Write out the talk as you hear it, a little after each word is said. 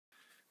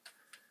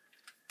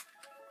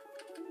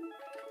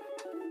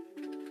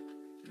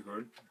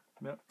record?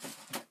 Yep.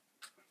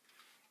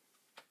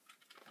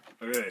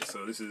 Okay,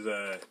 so this is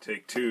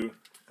take 2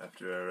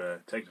 after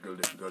our technical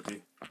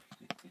difficulty.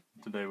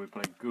 Today we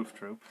played Goof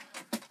Troop,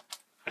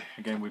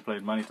 a game we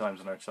played many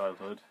times in our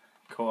childhood.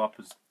 Co-op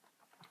is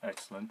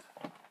excellent.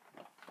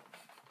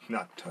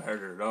 Not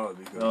harder at all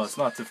because... No, it's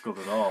not difficult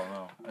at all,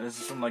 no.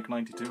 This is from like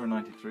 92 or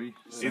 93.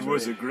 It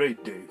was a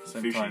great day for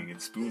Same fishing time. in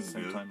Spoonville.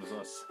 Same time as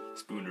us.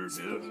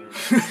 Spoonerville.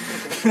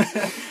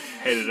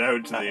 Headed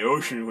out to the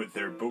ocean with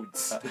their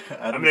boats.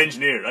 I'm an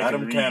engineer, I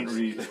Adam can can't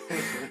read. read.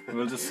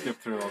 We'll just skip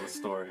through all the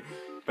story.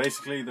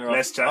 Basically, they're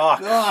Less chat. Oh,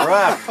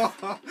 crap!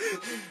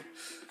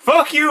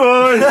 Fuck you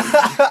all!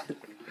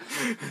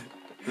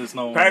 There's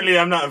no Apparently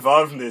I'm not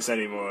involved in this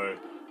anymore.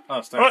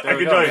 Oh, start. Oh, There I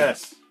we can go, join.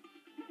 yes.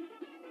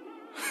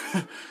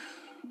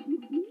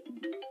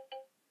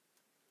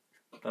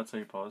 That's how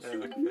you pause. Yeah,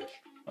 like a fish.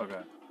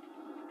 Okay.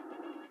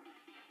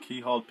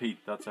 Keyhole Pete,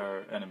 that's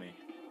our enemy.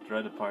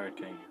 Dreaded Pirate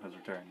King has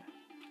returned.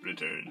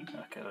 Returned.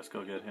 Okay, let's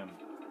go get him.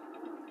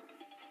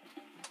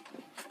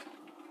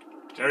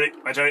 Jerry,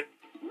 my Jerry.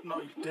 No,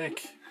 you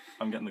dick.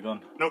 I'm getting the gun.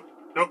 Nope,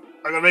 nope,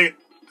 I'm gonna make it.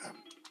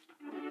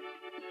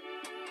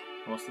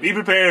 What's this? Be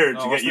prepared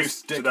No, to what's get this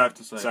used dick to have that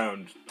to say?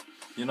 sound.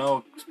 You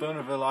know,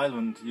 Spoonerville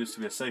Island used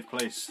to be a safe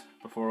place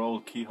before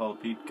old Keyhole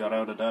Pete got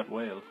out of that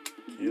whale.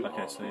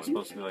 Okay, so he's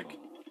supposed to be like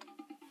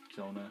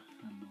Jonah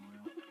and the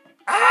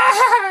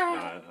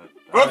whale.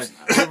 Whoops!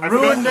 I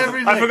ruined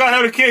everything! I forgot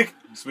how to kick!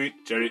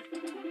 Sweet, Jerry.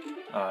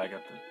 Ah, I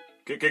got the...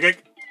 Kick, kick,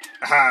 kick.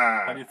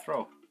 Aha! How do you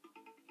throw?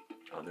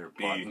 Other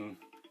B. button.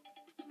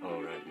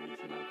 Oh, right, you're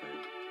using that thing.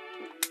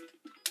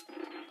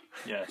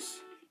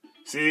 Yes.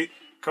 See?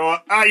 Come on.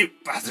 Ah, you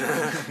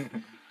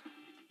bastard!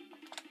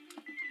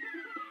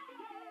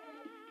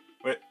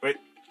 Wait, wait.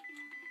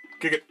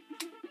 Kick it.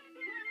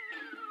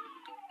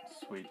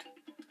 Sweet.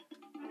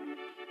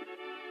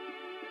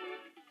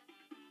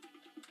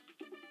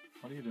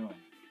 What are you doing?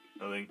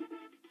 Nothing.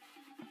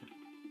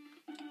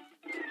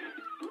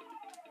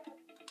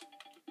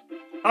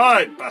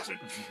 Alright, bastard.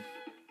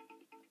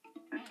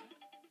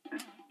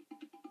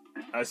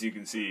 As you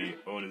can see,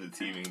 Owen is a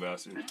thieving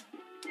bastard.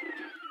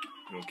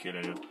 He won't kill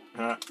anyone.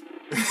 Ha.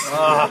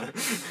 Ah.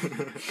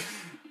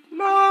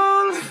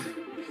 LOL!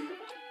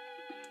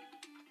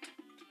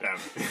 Damn.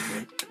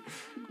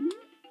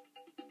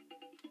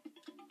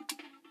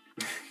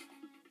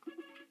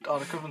 Oh,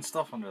 there could have been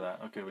stuff under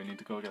that. Okay, we need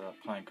to go get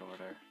that plank over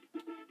there.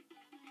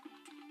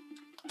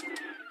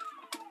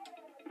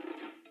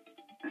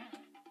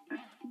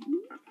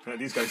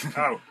 These guys,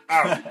 ow,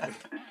 ow!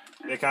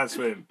 They can't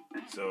swim,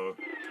 so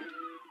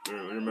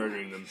we're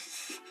murdering them.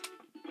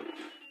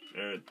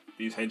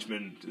 These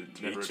henchmen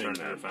never return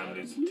to their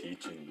families.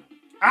 Teaching them.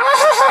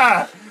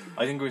 Ah!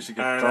 I think we should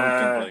get drunk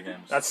and play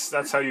games.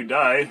 That's how you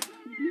die.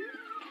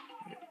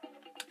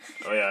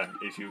 Oh yeah,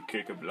 if you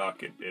kick a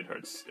block, it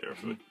hurts their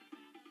foot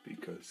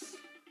because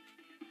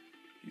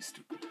he's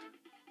stupid.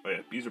 Oh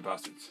yeah, bees are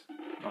bastards.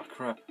 Oh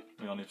crap,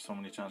 we only have so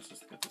many chances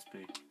to get this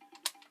bee.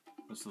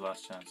 This is the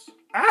last chance.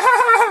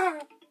 Ah!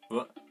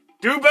 What?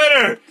 Do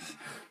better!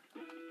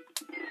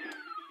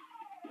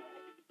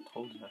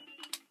 Told you.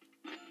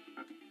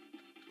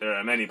 There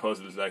are many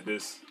puzzles like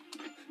this.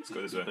 Let's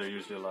go this way. They're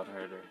usually a lot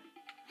harder.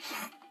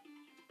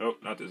 Oh,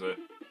 not this way.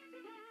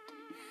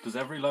 Does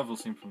every level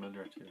seem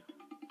familiar to you?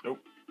 Nope.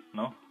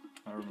 No?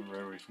 I remember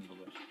every single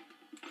bit.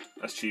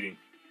 That's cheating.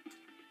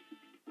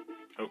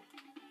 Oh.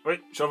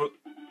 Wait, shovel.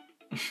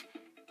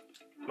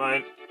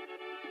 Mine.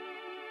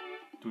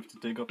 Do we have to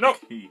dig up No.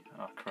 the key?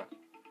 Oh crap.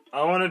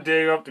 I want to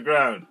dig up the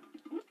ground.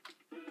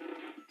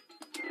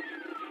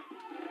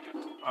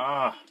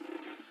 Ah!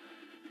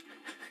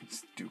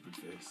 Stupid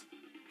face.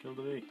 Kill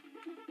the bee.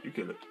 You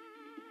kill it.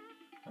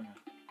 Okay.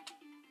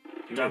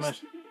 You Damn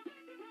missed. it.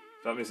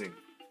 Stop missing.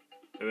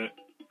 Wait a minute.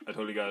 I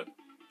totally got it.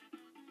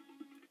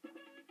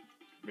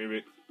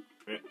 Maybe.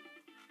 Wait.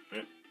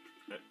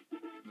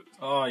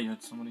 Oh, you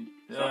had somebody.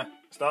 Yeah.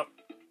 Stop.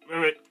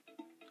 Wait.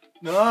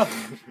 No!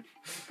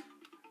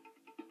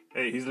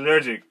 Hey, he's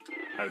allergic.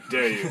 How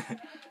dare you?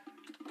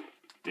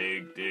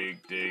 Dig, dig,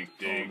 dig,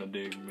 dig. Gonna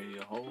dig me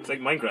a hole. It's like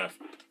Minecraft.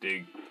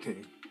 Dig,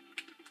 dig.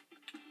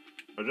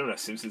 I remember that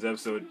Simpsons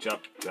episode.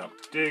 Chop, chop,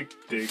 dig,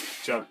 dig,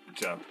 chop,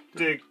 chop,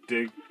 dig,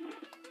 dig.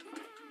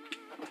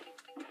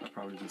 I've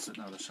probably been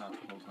sitting out of the shop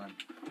the whole time.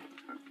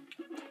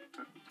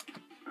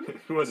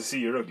 Who wants to see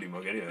your ugly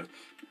mug anyway?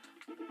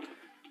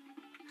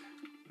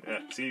 Yeah,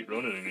 see,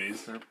 Ronan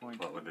agrees. Fair point.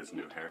 What with this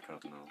new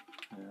haircut and all?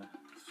 Yeah,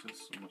 it's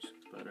just so much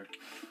better.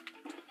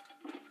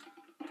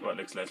 What,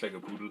 looks less like a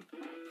poodle?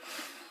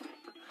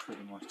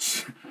 Pretty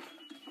much.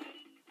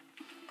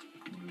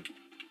 Poodle.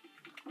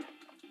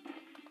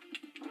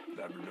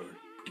 Labrador.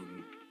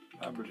 Poodle.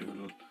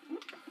 Labradoodle.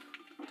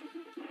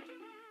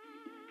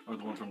 Or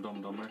the one from Dumb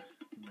and Dumber.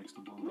 He makes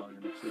the bulldog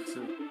and a shih tzu.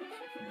 You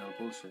know,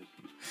 bullshit.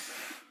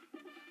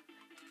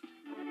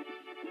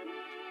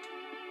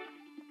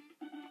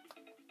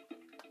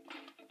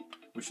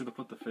 We should have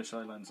put the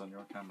fisheye lens on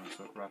your camera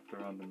so it wrapped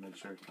around and made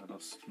sure that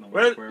us know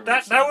Well, where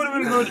that would have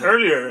been good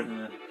earlier.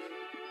 Yeah.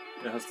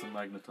 It has to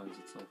magnetize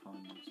itself on.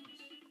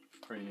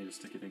 Or you need a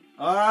sticky thing.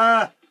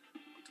 Ah!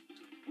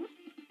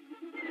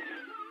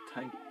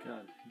 Thank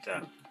God. He's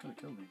Damn. gonna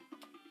kill me.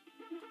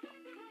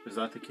 Is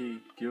that the key?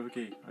 Do you have a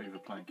key? Or you have a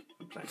plank?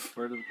 A plank.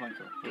 Where did the plank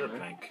go? You're a There?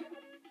 plank.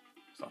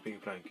 Stop being a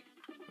plank.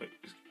 Wait,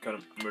 just gotta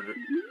murder.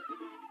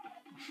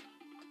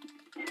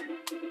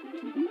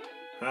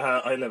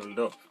 Haha, I leveled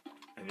up.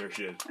 And you're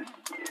shit.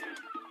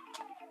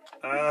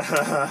 Ah,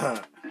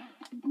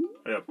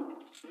 hurry up.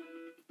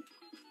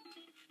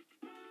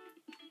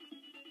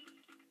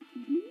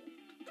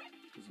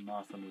 There's a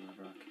moth under that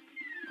rock.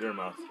 You're a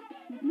mouse.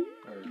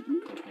 Or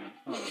coconut.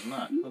 Oh, there's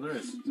not. Oh, there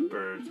is. It's a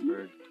bird. It's a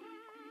bird.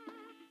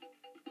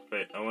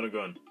 Wait, I want a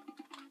gun.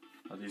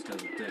 Oh, these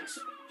guys are dicks.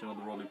 Do you know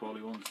the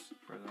roly-poly ones?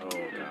 Oh,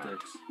 They're God.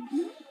 dicks.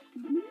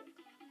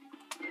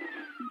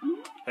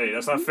 Hey,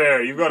 that's not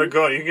fair. You've got a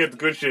gun. You can get the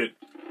good shit.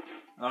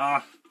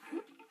 Ah!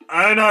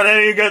 I'm not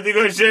letting you get the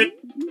good shit.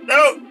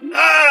 No!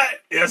 Ah!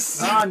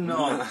 Yes! Ah,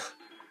 no!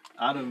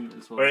 Adam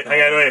is what Wait,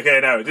 hang on, wait, okay,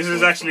 now. This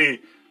is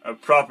actually a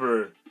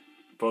proper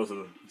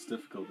puzzle. It's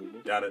difficult, isn't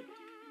it? Got it.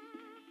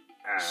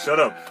 Shut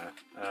up.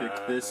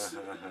 Kick this,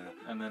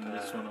 and then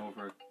this one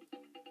over.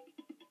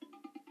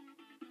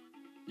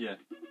 Yeah,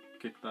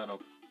 kick that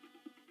up.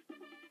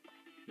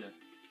 Yeah,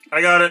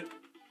 I got it.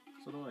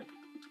 so do I.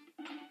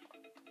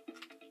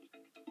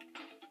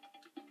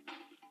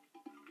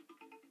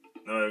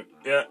 No,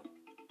 yeah.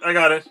 I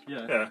got it.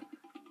 Yeah. Yeah.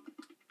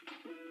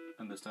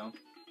 And this down.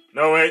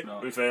 No, wait. No.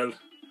 We failed.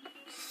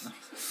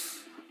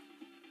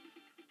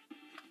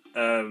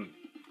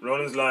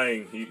 Ronan's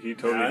lying. He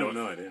totally I have don't.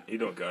 no idea. He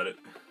don't got it.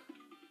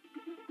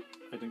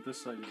 I think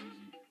this side is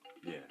easy.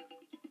 Yeah.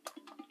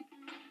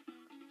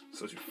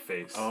 So's your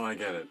face. Oh, I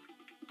get it.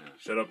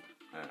 Shut up.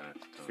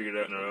 Totally. Figure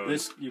it out on our own.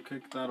 This, you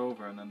kick that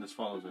over, and then this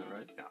follows it,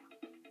 right? Yeah.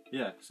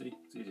 Yeah, see?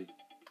 It's easy.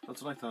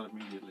 That's what I thought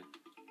immediately.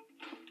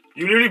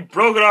 You nearly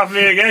broke it off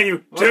me again,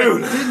 you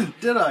dude! I didn't,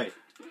 did I?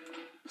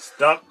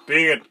 Stop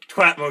being a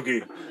twat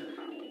monkey.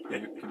 Yeah,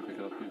 you can pick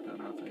it up, you've got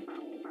nothing.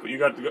 But you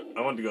got the gun.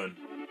 I want the gun.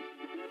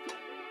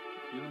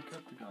 You don't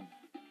get the gun.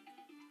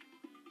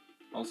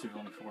 Also, you've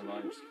only 4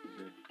 lives.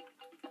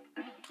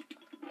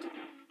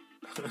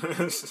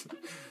 'Cause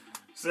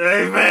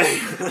Save me!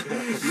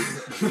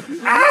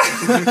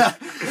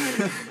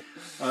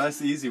 oh, that's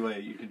the easy way.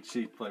 You can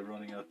cheat by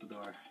running out the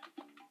door.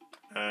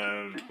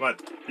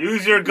 What?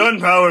 Use your gun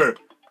power!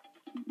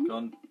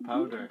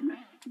 Gunpowder.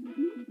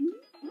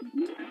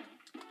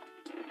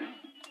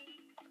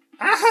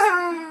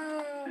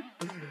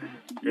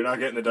 You're not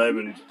getting the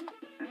diamond.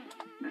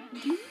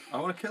 I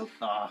want to kill.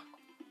 Ah.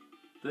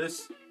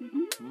 This.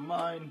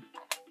 Mine.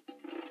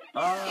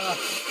 Ah.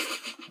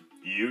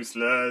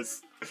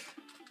 Useless.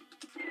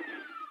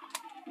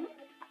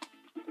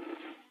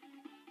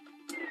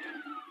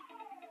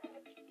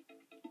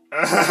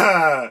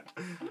 Ah.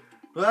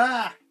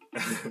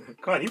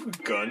 Come on, you have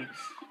a gun.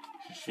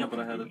 Yeah, but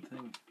I had a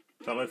thing.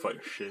 It's not my fault,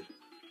 you're shit.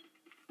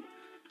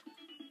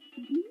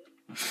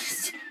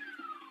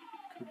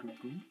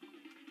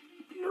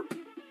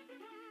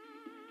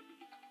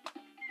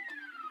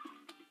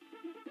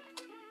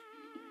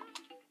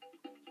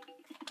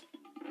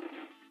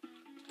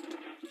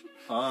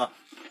 Ah.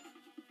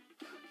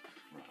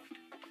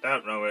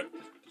 Damn, no, wait.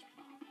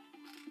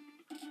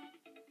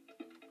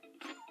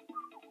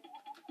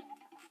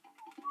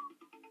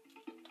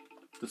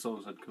 This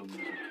always had cool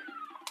music.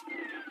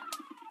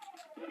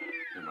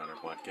 No matter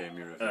what game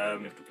you're reviewing,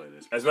 you have to play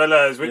this. As well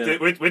as with, Yeah.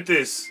 with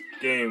this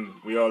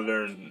game, we all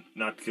learned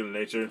not to kill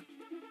nature.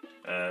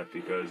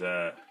 Because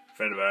a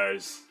friend of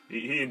ours,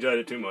 he enjoyed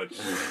it too much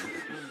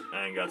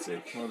and got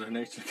sick. Mother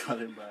Nature got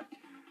him back.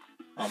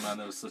 Oh man,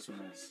 that was such a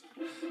mess.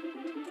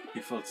 He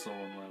felt so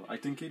unwell. I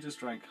think he just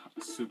drank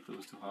soup that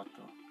was too hot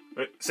though.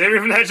 Wait, save me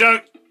from the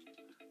hedgehog!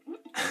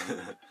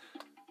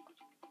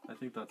 I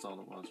think that's all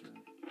it was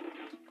really.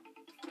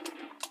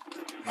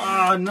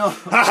 Ah no!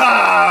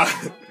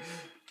 Ha!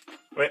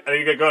 Wait, I need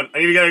to get a gun. I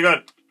need to get a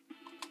gun.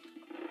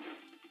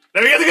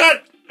 Let me get the gun!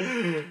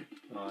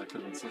 Oh, I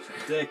could have been such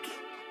a dick.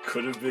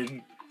 Could have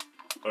been,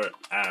 or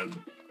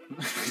am.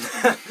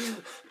 What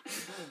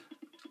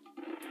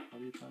are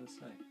you trying to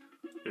say?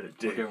 You're a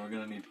dick. Okay, we're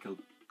gonna need to kill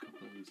a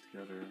couple of these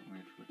together, and we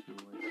have to go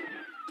 2 ways.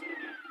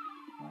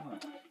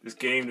 So. This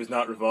game does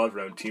not revolve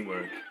around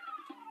teamwork.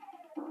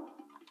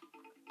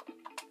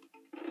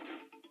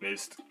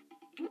 Missed.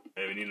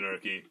 Hey, we need another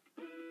key.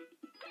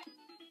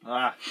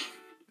 Ah!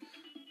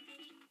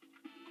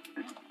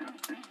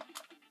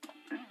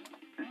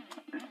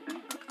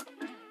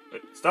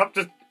 Wait, stop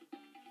just.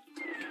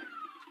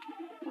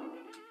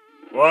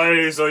 Why are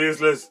you so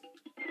useless?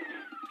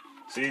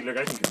 See, look,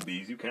 I can kill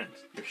bees. You can't.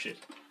 You're shit.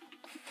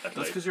 That's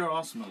because you're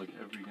awesome at like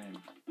every game.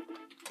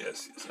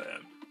 Yes, I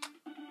am.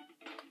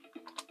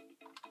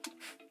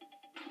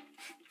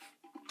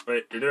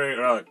 Wait, you're doing it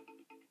wrong.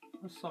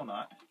 I'm so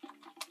not.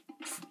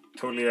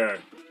 Totally are.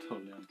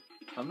 Totally am.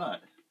 I'm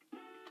not.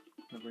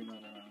 I'll bring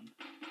that around.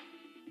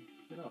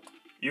 Get up.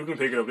 You can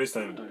pick it up this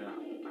time. Oh yeah.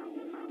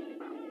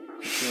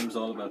 This game's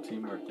all about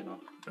teamwork, you know.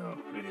 No, it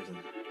really isn't.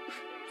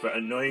 It's about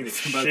annoying the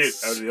It's about shit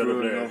out of the other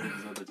screwing player. up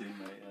his other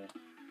teammate,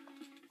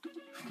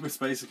 yeah. It's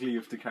basically you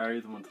have to carry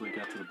them until you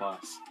get to the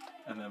boss,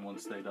 and then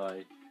once they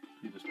die,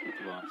 you just beat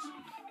the boss.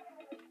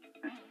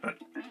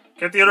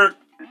 Get the other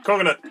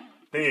coconut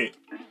thingy.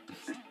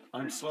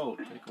 I'm slow.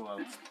 Take a while.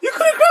 You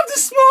could have grabbed the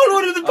small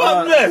one at the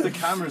bottom left. The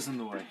camera's in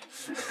the way.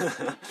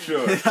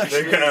 Sure. It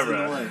actually The is in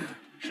camera. the way.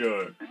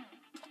 Sure.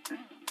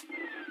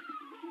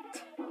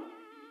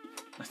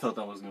 I thought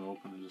that wasn't going to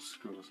open and just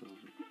screw us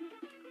over.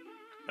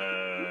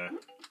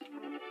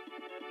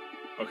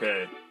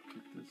 Okay.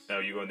 Click this. Now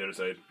you go on the other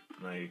side.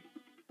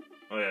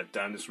 Oh yeah,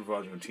 damn, this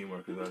revolves around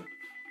teamwork as well.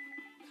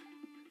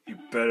 You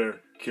better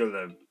kill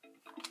them.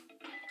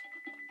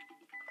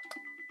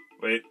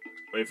 Wait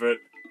for it.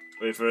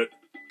 Wait for it.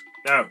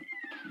 Now!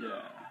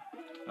 Yeah.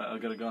 I'll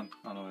get a gun.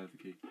 Oh no, I have the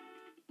key.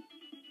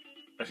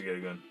 I should get a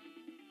gun.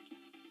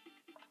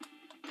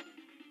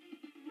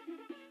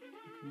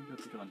 You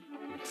got the gun.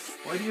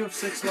 Why do you have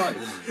 6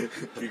 lives?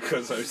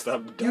 Because I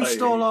stopped dying. You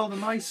stole all the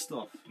nice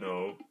stuff.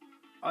 No.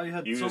 I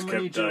had You so just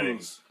many kept dying.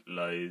 jewels.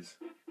 Lies.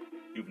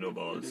 You've no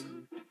balls.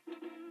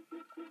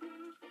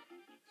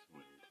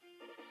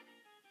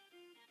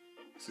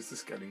 Is this the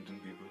Skellington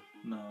people?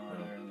 No,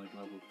 they're in like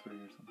level 3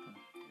 or something.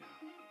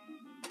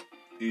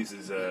 These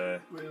is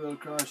We will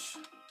crush.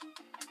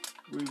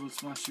 We will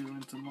smash you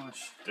into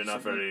mush. they're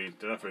not very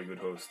good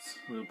hosts.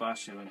 We'll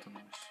bash you into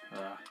mush.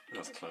 Ah,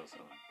 That's close,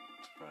 though.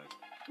 Surprise.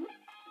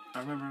 I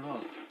remember it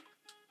all.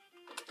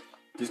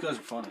 These guys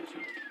are fun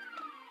actually.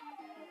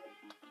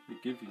 They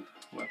give you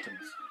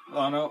weapons.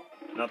 Oh no!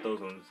 Not those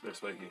ones, they're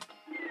spiky.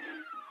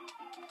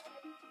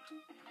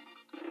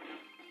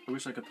 I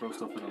wish I could throw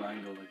stuff at an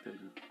angle like they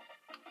do.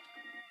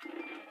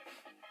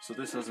 So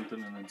this hasn't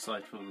been an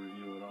insightful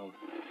review at all.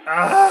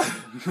 Ah!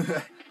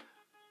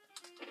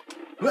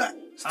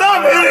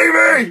 Stop hitting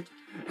me!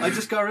 I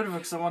just got rid of it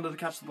because I wanted to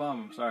catch the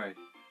bomb, I'm sorry.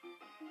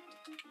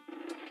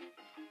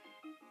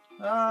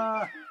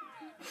 Ah!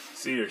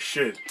 See your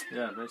shit.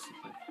 Yeah,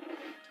 basically.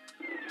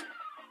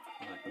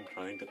 I've been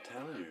trying to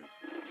tell you.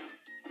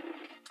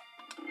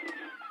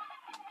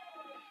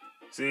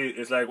 See,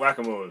 it's like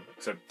whack-a-mole,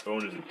 except the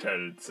owners are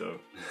retarded, so...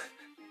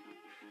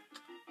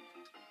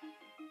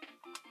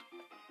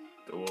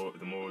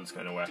 the moles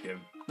kind of whack him.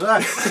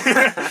 Right,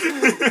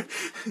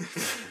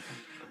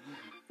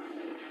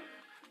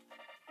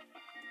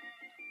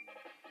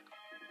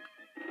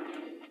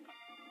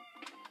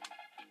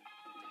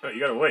 you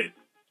gotta wait.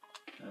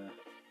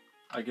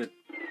 I get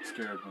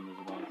scared when there's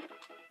a bomb.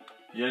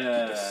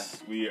 Yeah!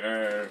 Yes, we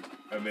are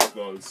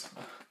amazeballs.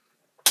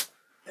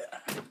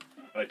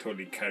 I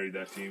totally carried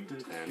that team.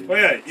 Oh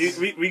yeah,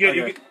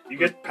 you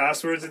get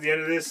passwords at the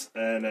end of this,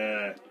 and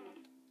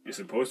you're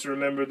supposed to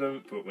remember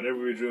them, but whenever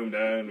we drew them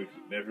down, we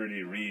could never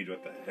really read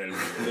what the hell we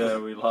were. Yeah,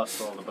 we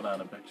lost all the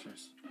banana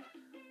pictures.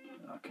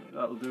 Okay,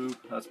 that'll do.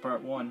 That's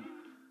part 1.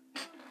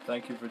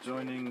 Thank you for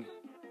joining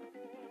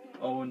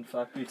Owen,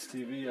 Phat Beats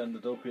TV, and the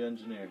Dopey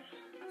Engineer.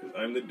 Because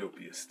I'm the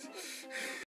dopiest.